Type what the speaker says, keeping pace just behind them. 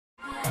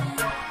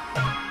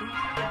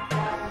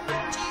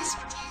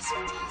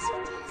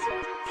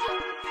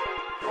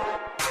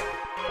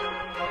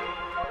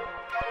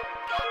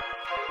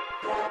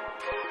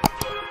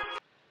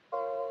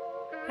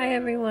Hi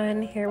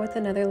everyone, here with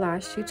another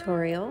lash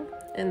tutorial.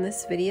 In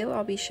this video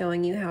I'll be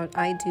showing you how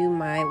I do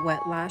my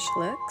wet lash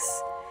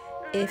looks.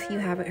 If you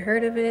haven't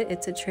heard of it,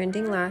 it's a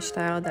trending lash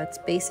style that's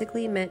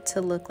basically meant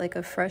to look like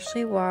a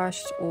freshly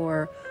washed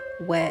or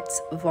wet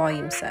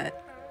volume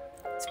set.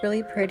 It's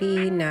really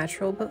pretty,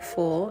 natural but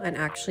full, and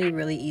actually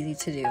really easy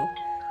to do.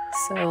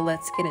 So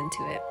let's get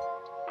into it.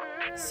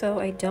 So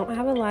I don't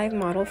have a live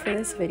model for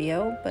this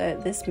video,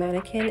 but this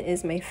mannequin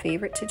is my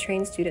favorite to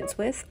train students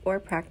with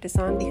or practice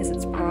on because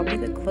it's probably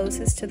the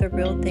closest to the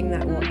real thing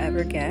that we'll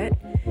ever get.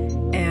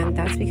 And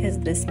that's because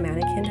this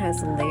mannequin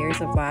has layers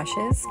of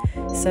lashes,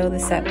 so the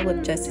set will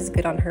look just as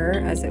good on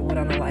her as it would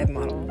on a live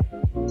model.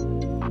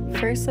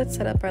 First, let's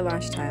set up our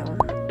lash tile.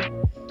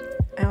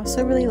 I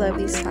also really love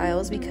these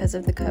tiles because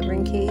of the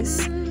covering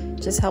case.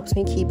 Just helps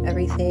me keep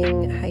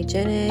everything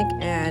hygienic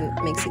and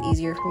makes it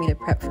easier for me to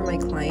prep for my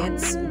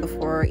clients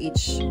before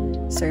each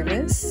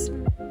service.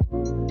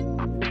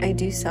 I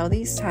do sell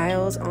these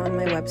tiles on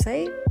my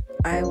website.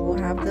 I will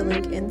have the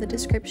link in the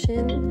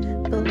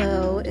description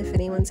below if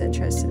anyone's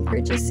interested in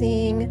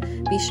purchasing.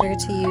 Be sure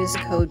to use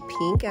code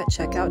PINK at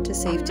checkout to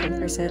save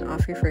 10%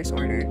 off your first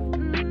order.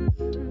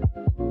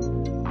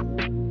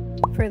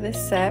 For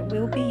this set, we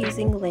will be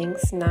using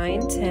lengths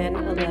 9, 10,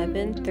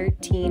 11,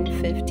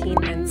 13,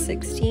 15, and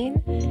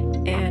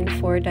 16, and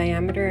for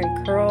diameter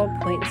and curl,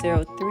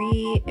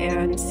 0.03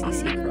 and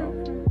CC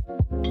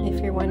curl.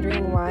 If you're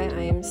wondering why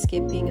I am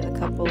skipping a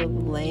couple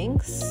of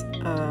lengths,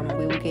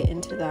 we will get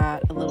into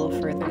that a little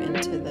further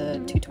into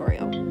the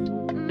tutorial.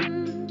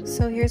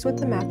 So here's what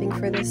the mapping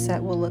for this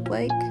set will look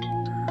like.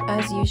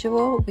 As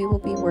usual, we will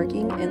be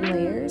working in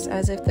layers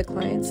as if the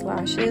client's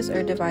lashes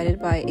are divided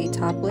by a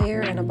top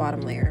layer and a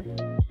bottom layer.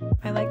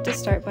 I like to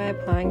start by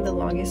applying the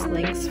longest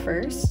lengths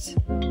first,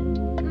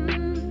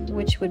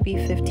 which would be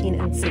 15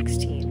 and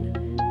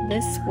 16.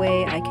 This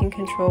way I can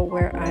control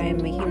where I am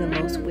making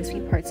the most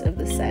wispy parts of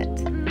the set.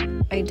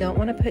 I don't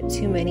want to put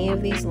too many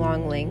of these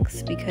long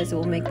lengths because it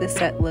will make the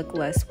set look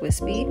less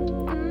wispy,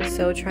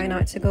 so try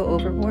not to go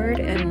overboard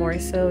and more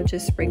so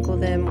just sprinkle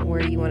them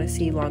where you want to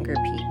see longer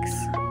peaks.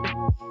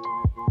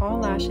 All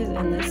lashes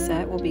in this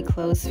set will be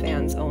closed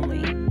fans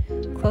only.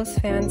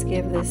 Closed fans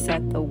give this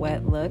set the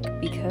wet look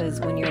because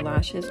when your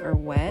lashes are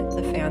wet,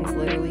 the fans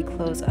literally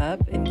close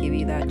up and give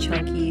you that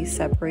chunky,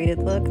 separated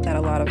look that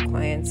a lot of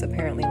clients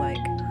apparently like.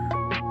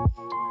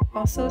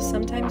 Also,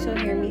 sometimes you'll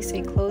hear me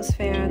say closed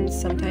fans,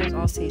 sometimes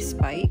I'll say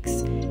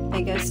spikes.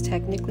 I guess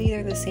technically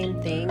they're the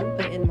same thing,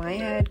 but in my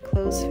head,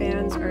 closed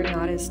fans are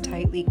not as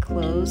tightly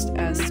closed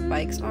as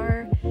spikes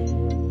are.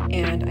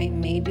 And I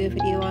may do a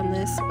video on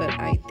this, but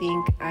I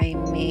think I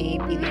may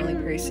be the only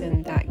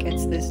person that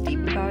gets this deep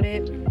about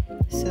it,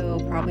 so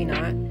probably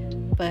not.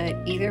 But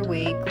either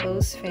way,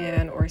 closed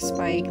fan or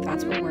spike,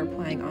 that's what we're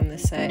applying on the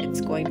set.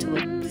 It's going to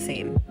look the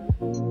same.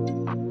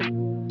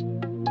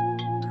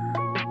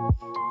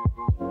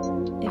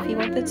 If you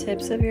want the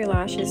tips of your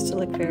lashes to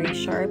look very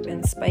sharp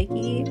and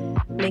spiky,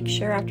 make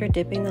sure after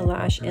dipping the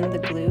lash in the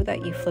glue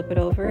that you flip it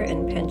over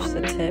and pinch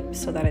the tip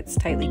so that it's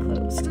tightly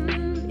closed.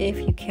 If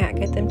you can't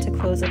get them to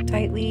close up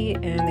tightly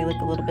and they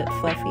look a little bit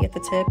fluffy at the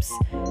tips,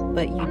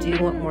 but you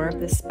do want more of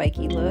this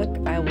spiky look,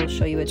 I will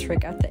show you a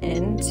trick at the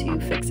end to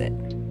fix it.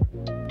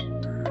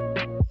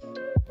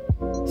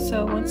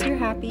 So once you're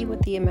happy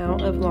with the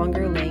amount of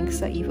longer lengths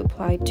that you've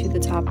applied to the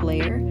top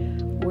layer,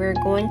 we're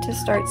going to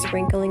start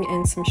sprinkling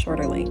in some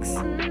shorter lengths.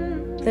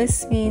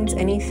 This means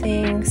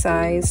anything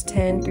size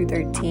 10 through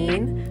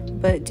 13,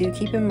 but do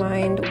keep in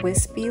mind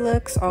wispy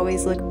looks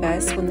always look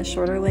best when the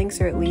shorter lengths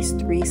are at least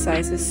 3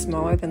 sizes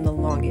smaller than the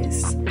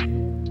longest.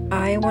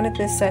 I wanted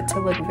this set to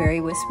look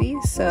very wispy,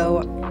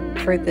 so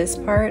for this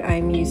part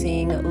I'm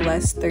using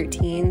less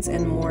 13s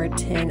and more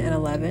 10 and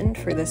 11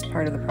 for this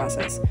part of the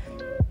process.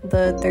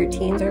 The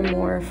 13s are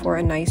more for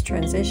a nice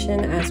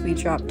transition as we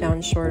drop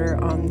down shorter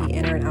on the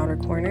inner and outer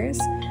corners.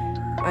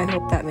 I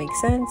hope that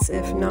makes sense.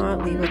 If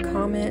not, leave a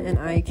comment and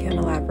I can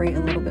elaborate a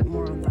little bit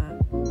more on that.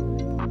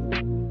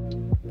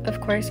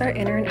 Of course, our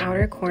inner and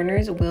outer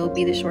corners will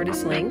be the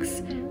shortest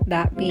lengths,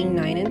 that being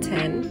 9 and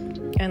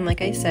 10. And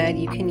like I said,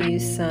 you can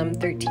use some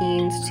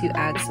 13s to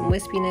add some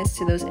wispiness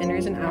to those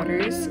inners and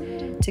outers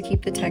to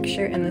keep the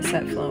texture and the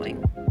set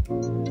flowing.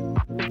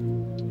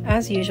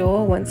 As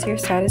usual, once you're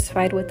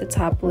satisfied with the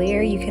top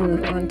layer, you can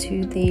move on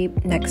to the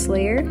next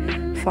layer,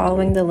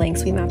 following the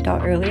lengths we mapped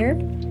out earlier.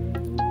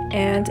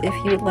 And if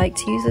you would like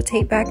to use the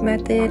tape back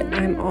method,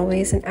 I'm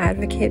always an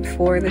advocate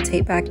for the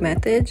tape back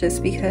method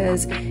just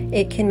because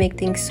it can make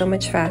things so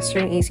much faster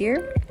and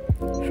easier.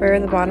 For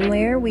the bottom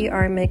layer, we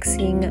are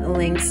mixing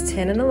lengths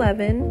 10 and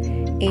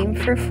 11. Aim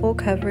for full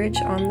coverage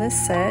on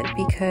this set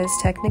because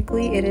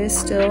technically it is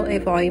still a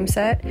volume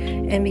set,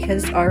 and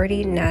because it's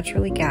already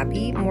naturally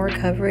gappy, more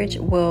coverage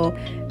will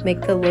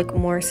make the look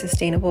more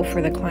sustainable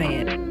for the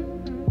client.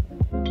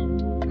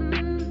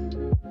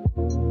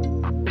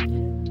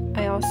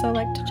 I also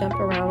like to jump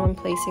around when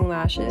placing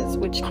lashes,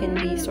 which can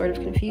be sort of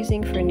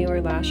confusing for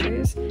newer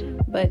lashers,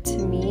 but to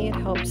me it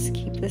helps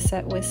keep the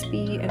set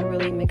wispy and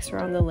really mix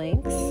around the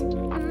lengths.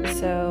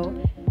 So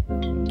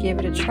give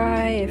it a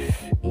try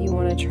if you you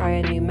want to try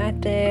a new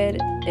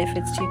method. If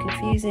it's too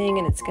confusing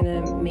and it's going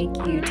to make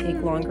you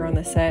take longer on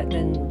the set,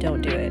 then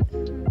don't do it.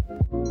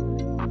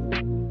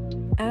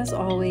 As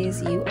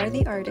always, you are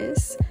the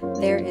artist.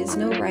 There is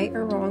no right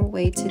or wrong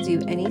way to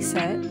do any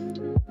set.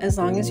 As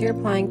long as you're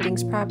applying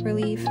things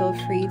properly, feel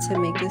free to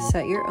make this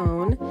set your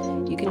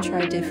own. You can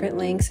try different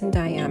lengths and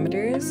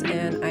diameters,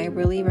 and I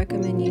really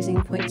recommend using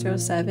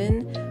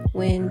 0.07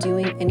 when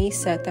doing any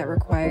set that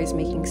requires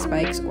making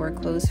spikes or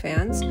closed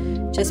fans,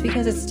 just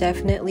because it's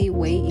definitely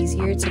way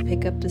easier to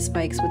pick up the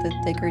spikes with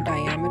a thicker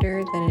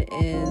diameter than it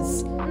is,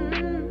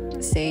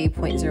 say,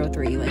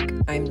 0.03 like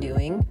I'm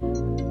doing.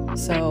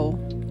 So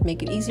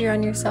make it easier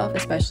on yourself,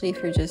 especially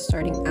if you're just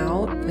starting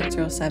out.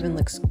 0.07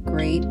 looks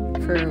great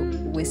for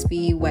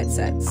wispy wet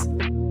sets.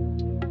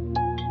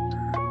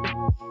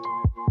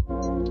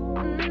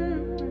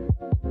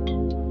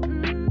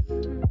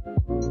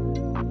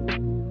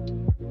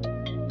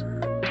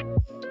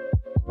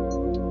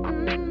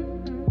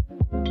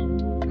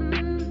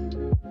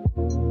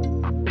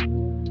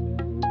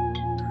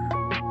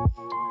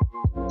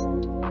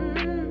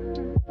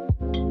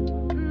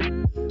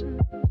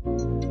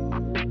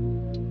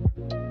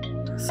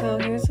 So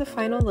here's the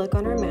final look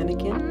on our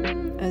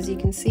mannequin. As you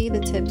can see, the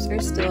tips are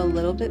still a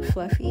little bit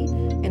fluffy,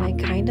 and I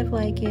kind of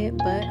like it,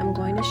 but I'm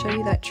going to show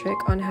you that trick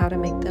on how to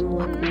make them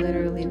look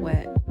literally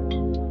wet.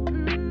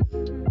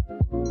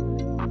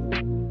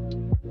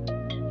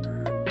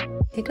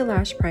 Take a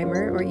lash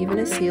primer, or even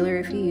a sealer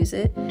if you use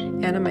it,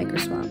 and a micro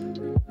swab.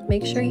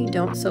 Make sure you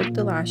don't soak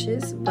the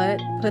lashes, but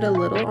put a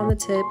little on the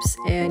tips,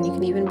 and you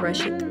can even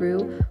brush it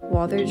through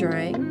while they're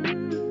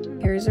drying.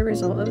 Here's a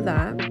result of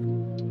that.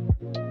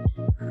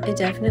 It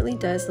definitely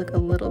does look a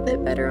little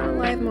bit better on a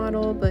live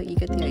model, but you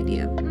get the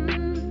idea.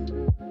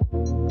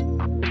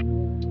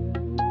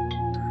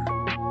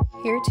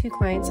 Here are two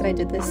clients that I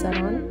did this set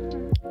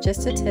on.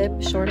 Just a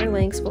tip, shorter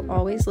lengths will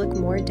always look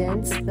more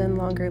dense than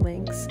longer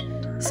lengths,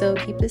 so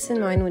keep this in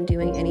mind when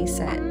doing any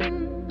set.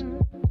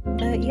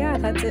 But yeah,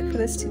 that's it for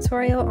this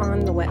tutorial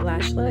on the wet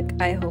lash look.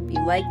 I hope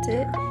you liked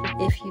it.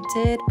 If you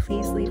did,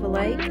 please leave a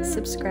like,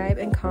 subscribe,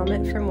 and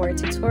comment for more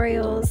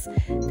tutorials.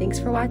 Thanks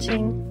for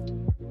watching.